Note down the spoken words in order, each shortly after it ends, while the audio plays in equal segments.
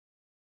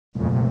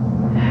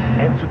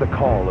Answer the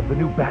call of the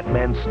new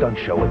Batman stunt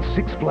show at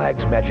Six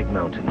Flags Magic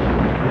Mountain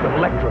with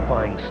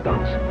electrifying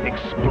stunts,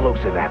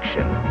 explosive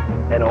action,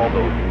 and all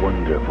those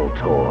wonderful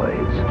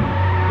toys,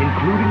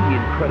 including the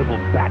incredible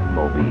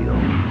Batmobile.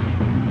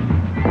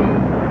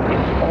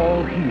 It's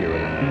all here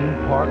in a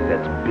theme park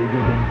that's bigger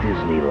than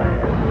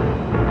Disneyland.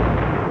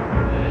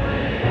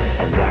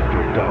 And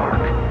after dark,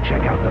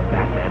 check out the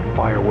Batman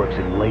fireworks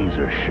and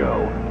laser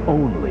show,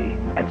 only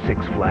at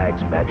Six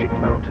Flags Magic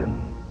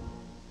Mountain.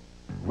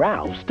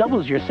 Ralph's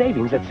doubles your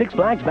savings at Six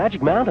Flags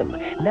Magic Mountain.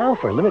 Now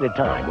for a limited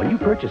time, when you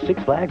purchase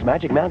Six Flags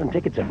Magic Mountain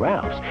tickets at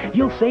Ralph's,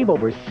 you'll save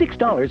over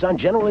 $6 on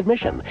general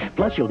admission.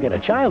 Plus, you'll get a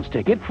child's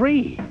ticket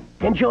free.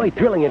 Enjoy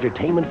thrilling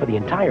entertainment for the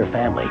entire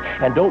family.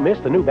 And don't miss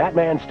the new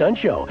Batman stunt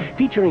show,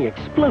 featuring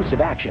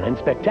explosive action and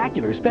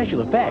spectacular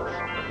special effects.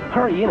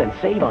 Hurry in and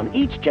save on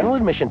each general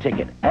admission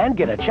ticket. And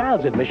get a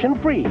child's admission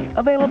free.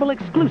 Available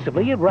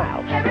exclusively at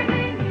Ralph's.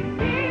 Everything you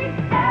need,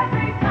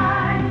 every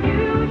time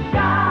you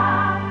shop.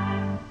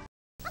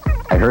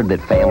 I heard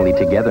that family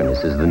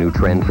togetherness is the new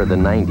trend for the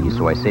 90s,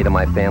 so I say to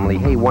my family,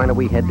 hey, why don't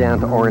we head down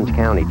to Orange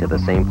County to the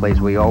same place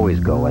we always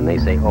go? And they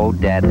say, oh,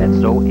 Dad,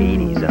 that's so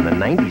 80s. And the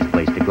 90s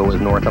place to go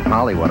is north of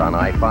Hollywood on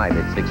I-5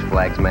 at Six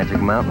Flags Magic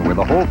Mountain, where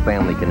the whole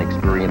family can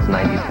experience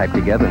 90s-type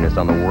togetherness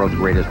on the world's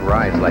greatest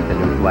rides, like the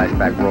new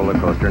Flashback roller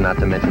coaster, not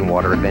to mention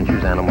water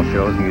adventures, animal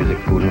shows, music,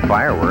 food, and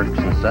fireworks.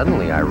 And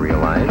suddenly I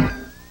realized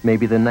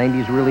maybe the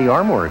 90s really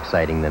are more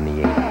exciting than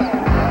the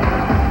 80s.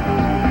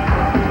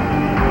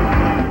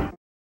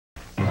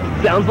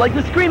 Sounds like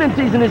the screaming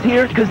season is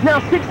here, because now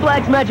Six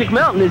Flags Magic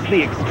Mountain is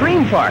the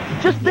extreme park.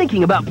 Just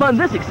thinking about fun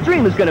this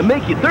extreme is going to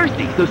make you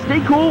thirsty, so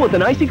stay cool with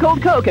an icy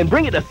cold Coke and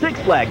bring it to Six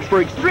Flags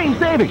for extreme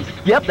savings.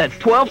 Yep, that's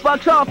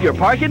 $12 off your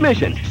park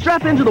admission.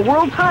 Strap into the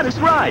world's hottest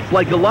rides,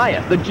 like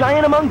Goliath, the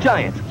giant among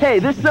giants. Hey,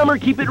 this summer,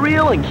 keep it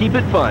real and keep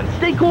it fun.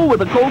 Stay cool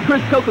with a cold,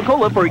 crisp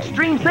Coca-Cola for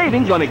extreme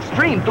savings on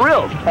extreme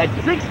thrills at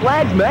Six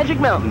Flags Magic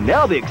Mountain,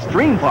 now the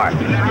extreme park.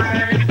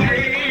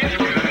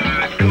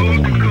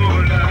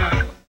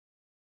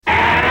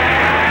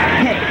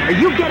 Are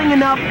you getting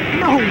enough?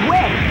 No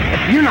way!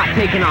 If you're not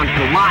taking on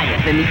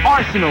Goliath and the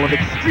arsenal of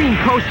extreme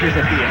coasters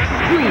at the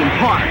extreme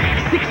park,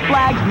 Six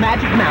Flags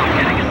Magic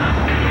Mountain.